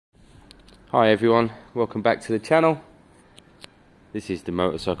Hi everyone, welcome back to the channel. This is the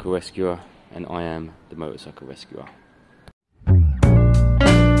Motorcycle Rescuer and I am the Motorcycle Rescuer.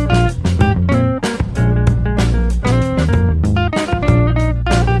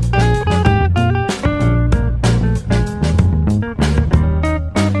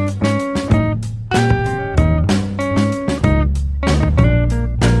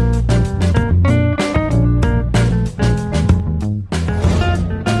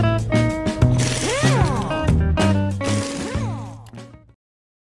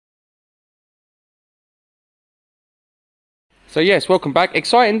 So yes, welcome back.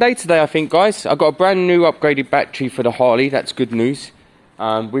 Exciting day today, I think, guys. I've got a brand new upgraded battery for the Harley. That's good news.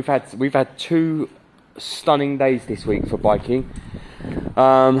 We've had two stunning days this week for biking.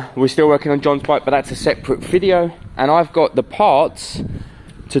 We're still working on John's bike, but that's a separate video. And I've got the parts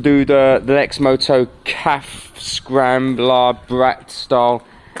to do the lexmoto calf scrambler brat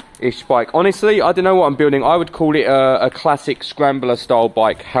style-ish bike. Honestly, I don't know what I'm building. I would call it a classic scrambler style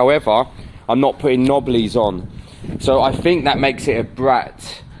bike. However, I'm not putting knobblies on. So I think that makes it a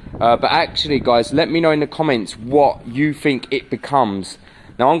brat. But actually, guys, let me know in the comments what you think it becomes.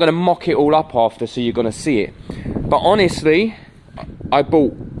 Now, I'm going to mock it all up after, so you're going to see it. But honestly, I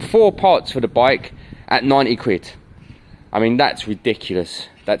bought 4 parts for the bike at 90 quid. I mean, that's ridiculous.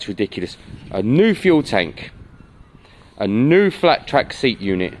 That's ridiculous. A new fuel tank, a new flat track seat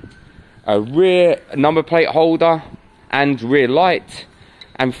unit, a rear number plate holder and rear light,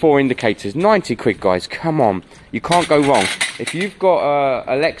 and 4 indicators. 90 quid, guys, come on. You can't go wrong. If you've got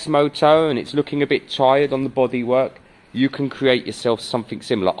a lexmoto and it's looking a bit tired on the bodywork, you can create yourself something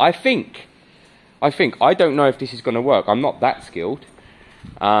similar. I think, I don't know if this is going to work. I'm not that skilled.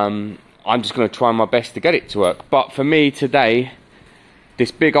 I'm just going to try my best to get it to work. But for me today,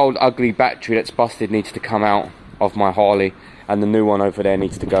 this big old ugly battery that's busted needs to come out of my Harley, and the new one over there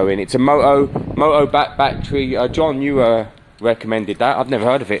needs to go in. It's a Moto battery. John, you recommended that. I've never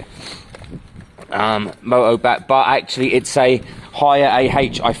heard of it. Moto bat, but actually it's a higher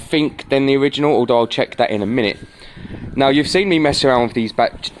AH, I think, than the original, although I'll check that in a minute. Now, you've seen me mess around with these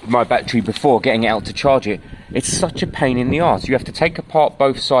my battery before, getting it out to charge it. It's such a pain in the arse. You have to take apart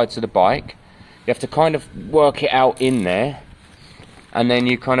both sides of the bike, you have to kind of work it out in there, and then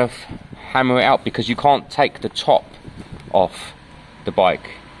you kind of hammer it out because you can't take the top off the bike.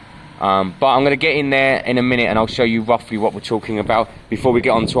 But I'm going to get in there in a minute and I'll show you roughly what we're talking about before we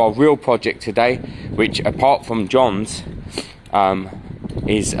get on to our real project today, which, apart from John's,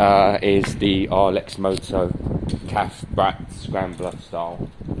 is the lexmoto calf brat scrambler style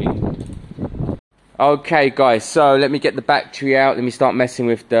thing. Okay, guys, so let me get the battery out. Let me start messing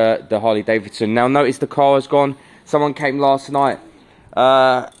with the Harley Davidson. Now, notice the car has gone. Someone came last night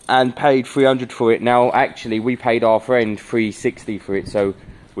and paid 300 for it. Now, actually, we paid our friend 360 for it, so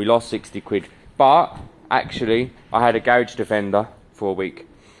we lost 60 quid. But actually, I had a garage defender for a week,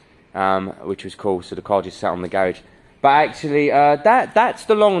 which was cool. So the car just sat on the garage. But actually, that's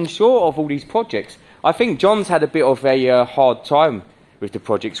the long and short of all these projects. I think John's had a bit of a hard time with the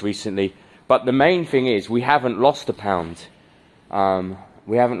projects recently. But the main thing is, we haven't lost a pound.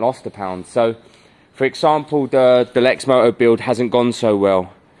 We haven't lost a pound. So, for example, the lexmoto build hasn't gone so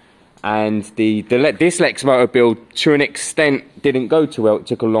well. And this lexmoto build, to an extent, didn't go too well. It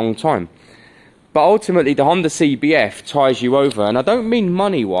took a long time. But ultimately, the Honda CBF ties you over. And I don't mean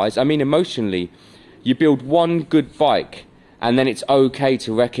money-wise, I mean emotionally. You build one good bike, and then it's okay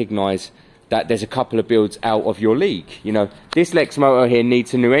to recognise that there's a couple of builds out of your league. You know, this lexmoto here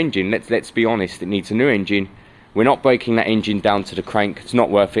needs a new engine. Let's be honest, it needs a new engine. We're not breaking that engine down to the crank. It's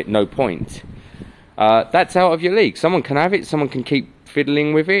not worth it, no point. That's out of your league. Someone can have it, someone can keep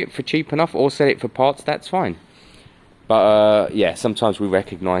fiddling with it for cheap enough or sell it for parts, that's fine. But yeah, sometimes we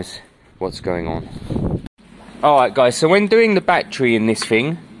recognise what's going on. Alright, guys, so when doing the battery in this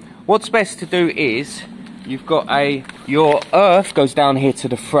thing, what's best to do is, you've got your earth goes down here to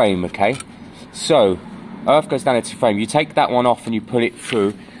the frame, okay? So, earth goes down into the frame. You take that one off and you pull it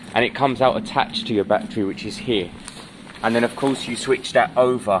through, and it comes out attached to your battery, which is here. And then, of course, you switch that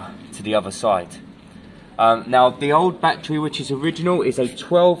over to the other side. Now, the old battery, which is original, is a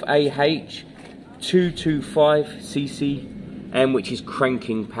 12AH 225cc, which is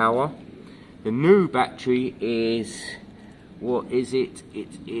cranking power. The new battery is, what is it?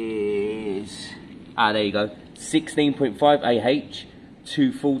 It is, there you go, 16.5AH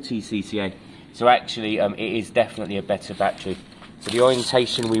 240cc. So actually, it is definitely a better battery. So the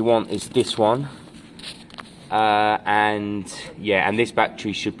orientation we want is this one. And yeah, and this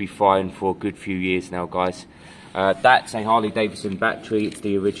battery should be fine for a good few years now, guys. That's a Harley Davidson battery. It's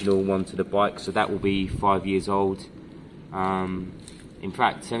the original one to the bike, so that will be 5 years old. in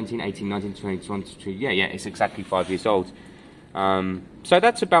fact 17, 18, 19, 20, 22, yeah, it's exactly 5 years old. So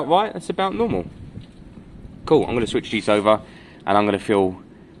that's about right, that's about normal. Cool, I'm going to switch these over and I'm going to feel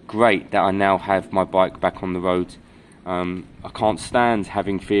great that I now have my bike back on the road. I can't stand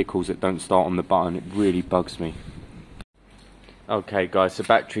having vehicles that don't start on the button, it really bugs me. Okay guys, the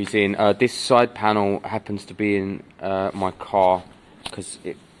battery's in. This side panel happens to be in my car because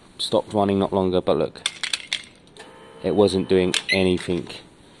it stopped running not long ago, but look, it wasn't doing anything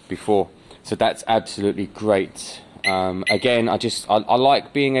before, so that's absolutely great. Again, I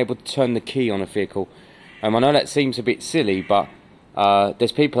like being able to turn the key on a vehicle. I know that seems a bit silly, but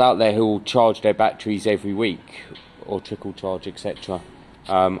there's people out there who will charge their batteries every week or trickle charge, etc.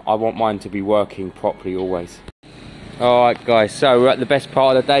 I want mine to be working properly always. Alright guys, so we're at the best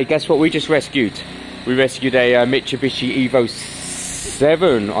part of the day. Guess what we just rescued? We rescued a Mitsubishi Evo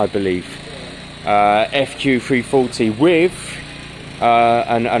 7, I believe, FQ340 with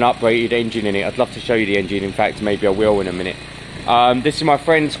an upgraded engine in it. I'd love to show you the engine, in fact maybe I will in a minute. This is my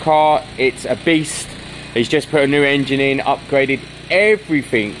friend's car, it's a beast. He's just put a new engine in, upgraded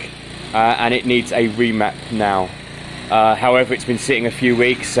everything, and it needs a remap now. However, it's been sitting a few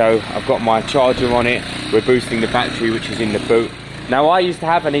weeks, so I've got my charger on it. We're boosting the battery, which is in the boot. Now, I used to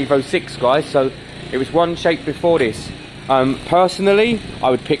have an Evo 6, guys, so it was one shape before this. Personally, I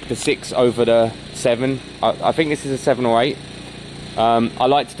would pick the 6 over the 7. I think this is a 7 or 8. I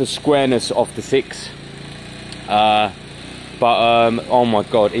liked the squareness of the 6. But oh my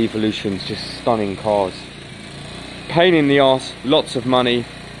god, Evolution's just stunning cars. Pain in the arse, lots of money,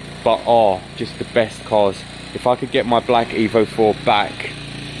 but just the best cars. If I could get my black Evo 4 back,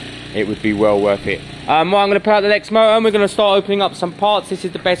 it would be well worth it. Well, I'm going to put out the lexmoto and we're going to start opening up some parts. This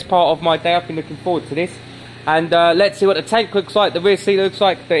is the best part of my day. I've been looking forward to this. And let's see what the tank looks like, the rear seat looks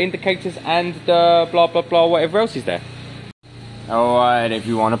like, the indicators, and the blah blah blah, whatever else is there. Alright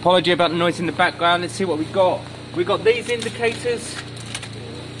everyone, apology about the noise in the background. Let's see what we got. We got these indicators.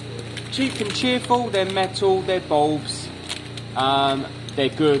 Cheap and cheerful, they're metal, they're bulbs. They're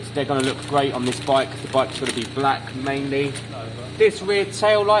good, they're going to look great on this bike. The bike's going to be black mainly. This rear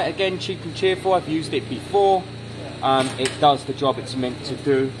tail light, again cheap and cheerful, I've used it before. It does the job it's meant to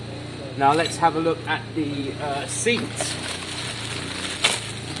do. Now let's have a look at the seats.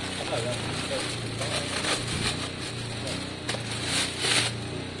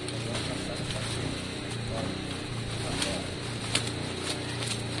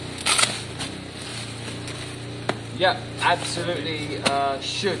 Yep, absolutely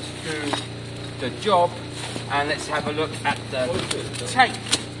should do the job. And let's have a look at the tank.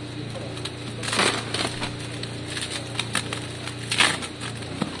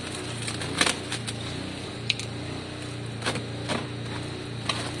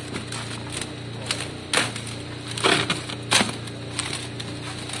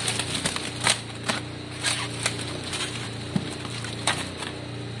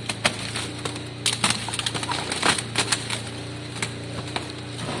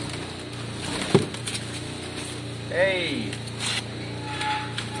 Hey,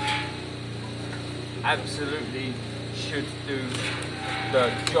 absolutely should do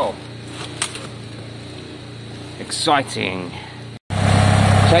the job. Exciting.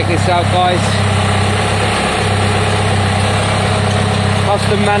 Check this out, guys.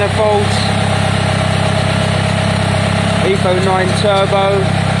 Custom manifolds, Evo 9 turbo,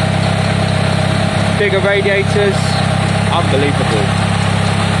 bigger radiators, unbelievable.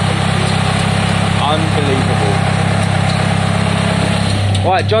 Unbelievable.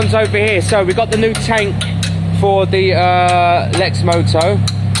 Right, John's over here. So we got the new tank for the lexmoto.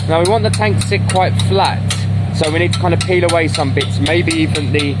 Now we want the tank to sit quite flat, so we need to kind of peel away some bits, maybe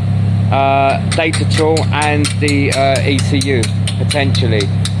even the data tool and the ECU potentially.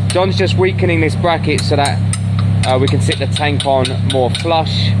 John's just weakening this bracket so that we can sit the tank on more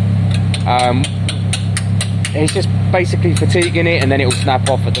flush. He's just basically fatiguing it and then it will snap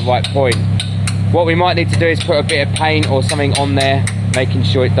off at the right point. What we might need to do is put a bit of paint or something on there, making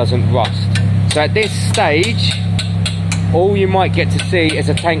sure it doesn't rust. So at this stage, all you might get to see is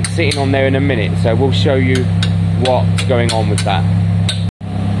a tank sitting on there in a minute. So we'll show you what's going on with that.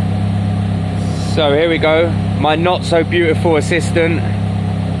 So here we go. My not so beautiful assistant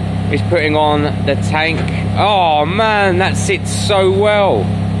is putting on the tank. Oh man, that sits so well.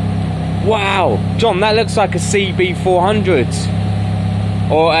 Wow, John, that looks like a CB400.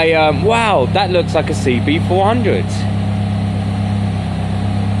 Or a, wow, that looks like a CB400.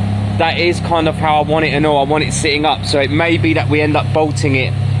 That is kind of how I want it, and all I want it sitting up. So it may be that we end up bolting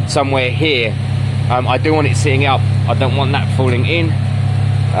it somewhere here. I do want it sitting up. I don't want that falling in.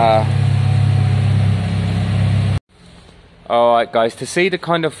 Alright guys, to see the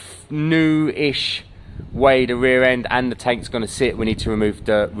kind of new-ish way the rear end and the tank's going to sit, we need to remove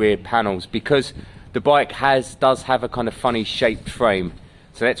the rear panels because the bike does have a kind of funny shaped frame.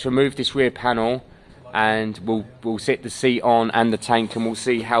 So let's remove this rear panel and we'll sit the seat on and the tank and we'll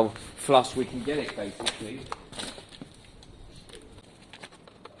see how flush we can get it basically.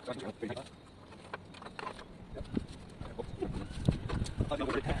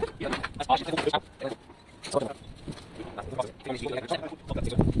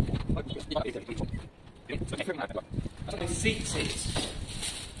 This seat sits.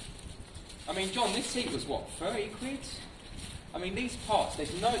 I mean, John, this seat was what, 30 quid? I mean, these parts,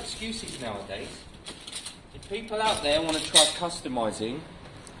 there's no excuses nowadays. If people out there want to try customising,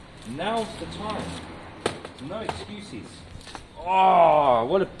 now's the time. No excuses. Oh,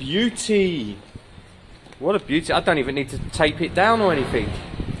 what a beauty! What a beauty. I don't even need to tape it down or anything.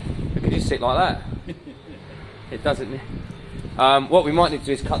 It can just sit like that. It doesn't. What we might need to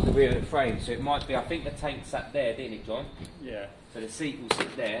do is cut the rear of the frame. So it might be, I think the tank sat there, didn't it, John? Yeah. So the seat will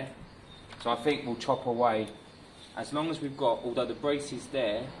sit there. So I think we'll chop away. As long as we've got, although the brace is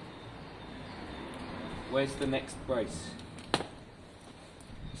there, where's the next brace?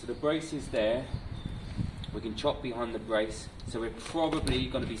 So the brace is there. We can chop behind the brace. So we're probably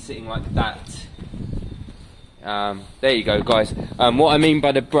going to be sitting like that. There you go, guys. What I mean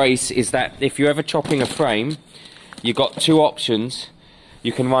by the brace is that if you're ever chopping a frame, you've got two options.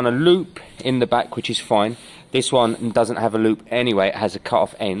 You can run a loop in the back, which is fine. This one doesn't have a loop anyway, it has a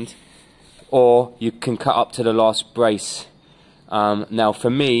cut-off end. Or you can cut up to the last brace. Now for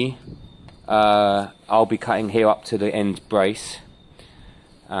me, I'll be cutting here up to the end brace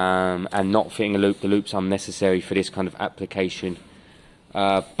and not fitting a loop. The loop's unnecessary for this kind of application.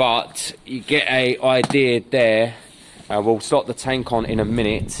 But you get an idea there. We'll slot the tank on in a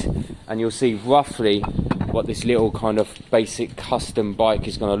minute and you'll see roughly what this little kind of basic custom bike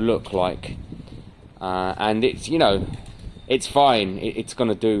is going to look like. And it's, you know, it's fine. It's going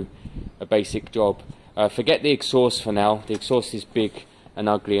to do a basic job. Forget the exhaust for now. The exhaust is big and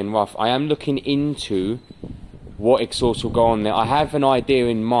ugly and rough. I am looking into what exhaust will go on there. I have an idea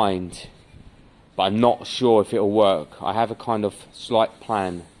in mind, but I'm not sure if it'll work. I have a kind of slight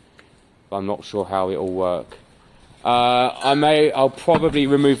plan, but I'm not sure how it'll work. I'll probably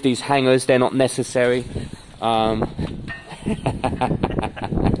remove these hangers. They're not necessary.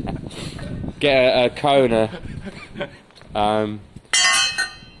 Get a cone.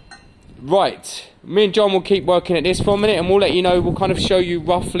 Right, me and John will keep working at this for a minute and we'll let you know, we'll kind of show you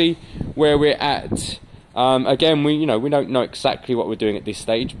roughly where we're at. Again, we don't know exactly what we're doing at this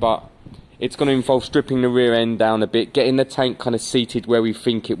stage, but it's going to involve stripping the rear end down a bit, getting the tank kind of seated where we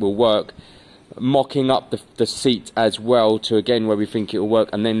think it will work, mocking up the seat as well to again where we think it will work,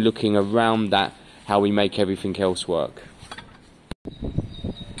 and then looking around that how we make everything else work.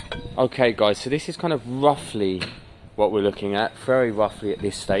 Okay guys, so this is kind of roughly what we're looking at, very roughly at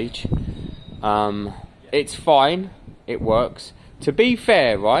this stage. It's fine, it works. To be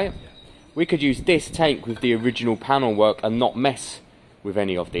fair, right, we could use this tank with the original panel work and not mess with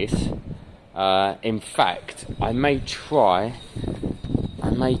any of this. In fact, I may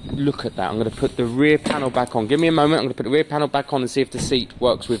look at that. I'm going to put the rear panel back on. Give me a moment, I'm going to put the rear panel back on and see if the seat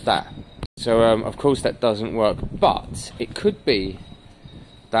works with that. So of course that doesn't work, but it could be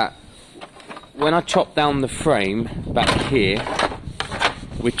that when I chop down the frame back here,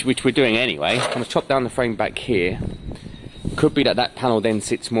 which we're doing anyway, I'm going to chop down the frame back here, could be that that panel then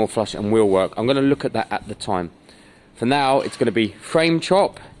sits more flush and will work. I'm going to look at that at the time. For now, it's going to be frame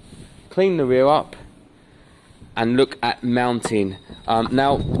chop, clean the rear up, and look at mounting.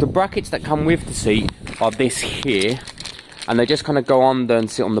 Now, the brackets that come with the seat are this here, and they just kind of go under and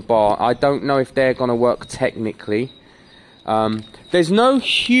sit on the bar. I don't know if they're going to work technically. There's no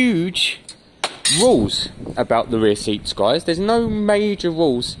huge rules about the rear seats, guys. There's no major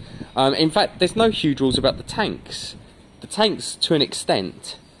rules. In fact, there's no huge rules about the tanks. The tanks, to an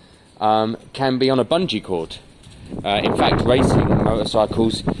extent, can be on a bungee cord. In fact, racing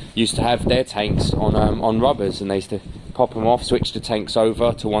motorcycles used to have their tanks on rubbers, and they used to pop them off, switch the tanks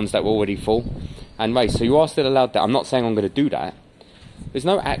over to ones that were already full, and race. So you are still allowed that. I'm not saying I'm going to do that. There's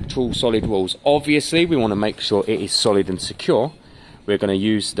no actual solid rules. Obviously, we want to make sure it is solid and secure. We're going to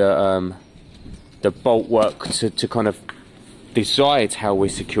use the bolt work to kind of decide how we're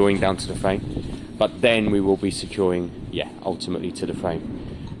securing down to the frame, but then we will be securing, yeah, ultimately to the frame.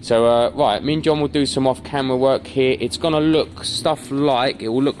 So right, me and John will do some off-camera work here. It's gonna look it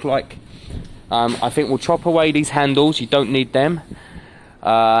will look like I think we'll chop away these handles. You don't need them,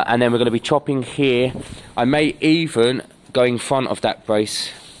 and then we're going to be chopping here. I may even go in front of that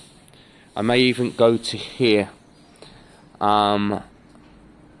brace. I may even go to here. I'm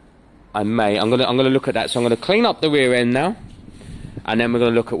gonna look at that. So I'm gonna clean up the rear end now, and then we're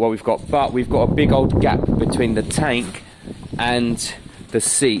gonna look at what we've got. But we've got a big old gap between the tank and the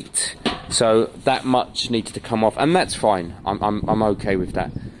seat, so that much needs to come off, and that's fine. I'm okay with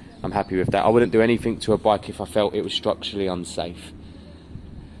that. I'm happy with that. I wouldn't do anything to a bike if I felt it was structurally unsafe.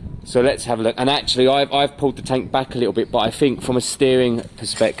 So let's have a look. And actually, I've pulled the tank back a little bit, but I think from a steering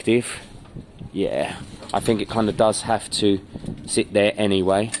perspective, yeah, I think it kind of does have to sit there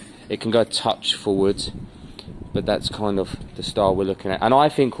anyway. It can go a touch forwards, but that's kind of the style we're looking at. And I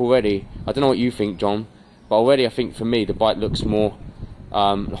think already, I don't know what you think, John, but already I think for me the bike looks more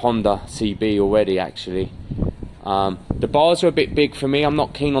Honda CB already, actually. The bars are a bit big for me. I'm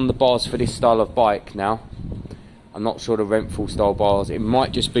not keen on the bars for this style of bike now. I'm not sure the Renthal style bars. It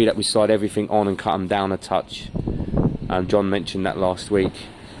might just be that we slide everything on and cut them down a touch. John mentioned that last week.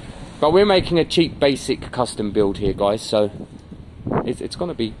 But we're making a cheap, basic custom build here, guys. So it's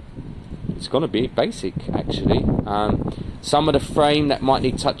gonna be basic, actually. Some of the frame that might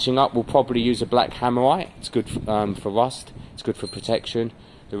need touching up, we'll probably use a black hammerite. It's good for rust. It's good for protection.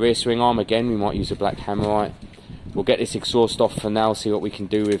 The rear swing arm, again, we might use a black hammerite. We'll get this exhaust off for now, see what we can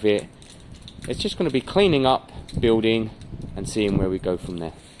do with it. It's just going to be cleaning up, building, and seeing where we go from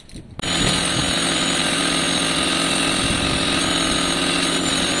there.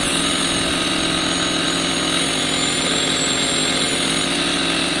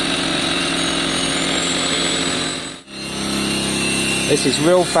 This is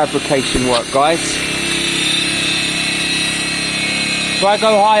real fabrication work, guys. Try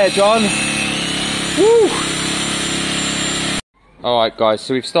go higher, John. Woo! Alright guys,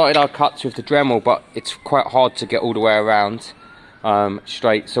 so we've started our cuts with the Dremel, but it's quite hard to get all the way around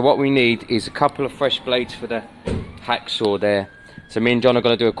straight. So what we need is a couple of fresh blades for the hacksaw there. So me and John are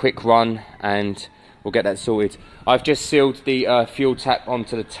going to do a quick run and we'll get that sorted. I've just sealed the fuel tap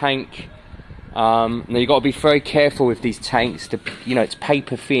onto the tank. Now you've got to be very careful with these tanks. You know, it's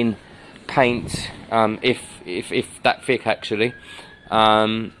paper thin paint, if that thick actually.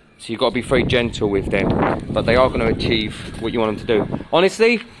 So you've got to be very gentle with them, but they are going to achieve what you want them to do.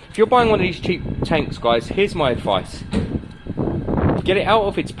 Honestly, if you're buying one of these cheap tanks, guys, here's my advice. Get it out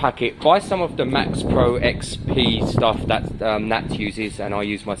of its packet, buy some of the Max Pro XP stuff that Nat uses, and I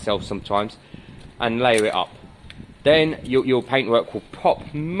use myself sometimes, and layer it up. Then your paintwork will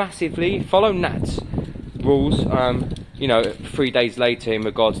pop massively. Follow Nat's rules, you know, 3 days later in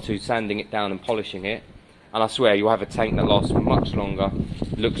regards to sanding it down and polishing it. And I swear you'll have a tank that lasts much longer,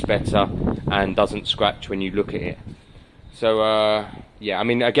 looks better, and doesn't scratch when you look at it. So, yeah, I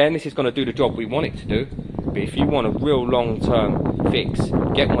mean, again, this is going to do the job we want it to do. But if you want a real long-term fix,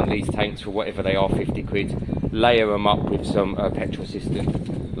 get one of these tanks for whatever they are, 50 quid. Layer them up with some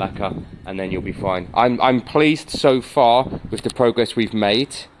petrol-assistant lacquer, and then you'll be fine. I'm pleased so far with the progress we've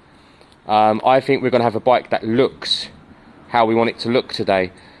made. I think we're going to have a bike that looks how we want it to look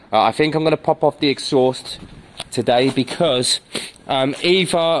today. I think I'm going to pop off the exhaust today because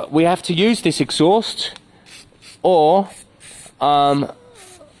either we have to use this exhaust or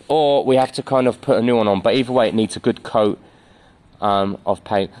we have to kind of put a new one on. But either way, it needs a good coat of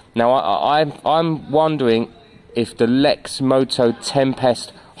paint. Now, I'm wondering if the Lexmoto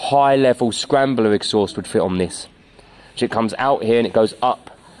Tempest high-level scrambler exhaust would fit on this. So it comes out here and it goes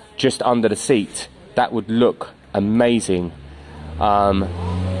up just under the seat. That would look amazing.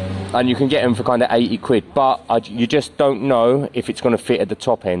 And you can get them for kind of 80 quid, but you just don't know if it's going to fit at the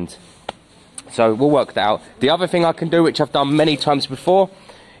top end. So we'll work that out. The other thing I can do, which I've done many times before,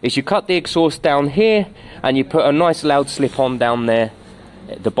 is you cut the exhaust down here and you put a nice loud slip-on down there.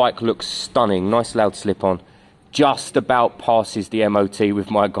 The bike looks stunning, nice loud slip-on. Just about passes the MOT with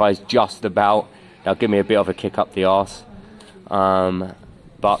my guys, just about. They'll give me a bit of a kick up the arse.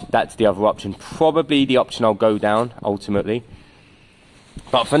 But that's the other option. Probably the option I'll go down, ultimately.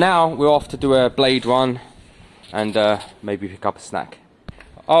 But for now, we're off to do a blade run and maybe pick up a snack.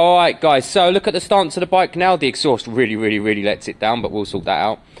 Alright guys, so look at the stance of the bike now. The exhaust really lets it down, but we'll sort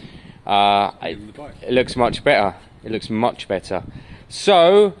that out. It looks much better. It looks much better.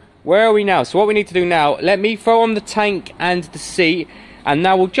 So, where are we now? So what we need to do now, let me throw on the tank and the seat, and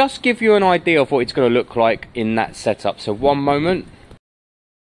now we'll just give you an idea of what it's going to look like in that setup. So one moment.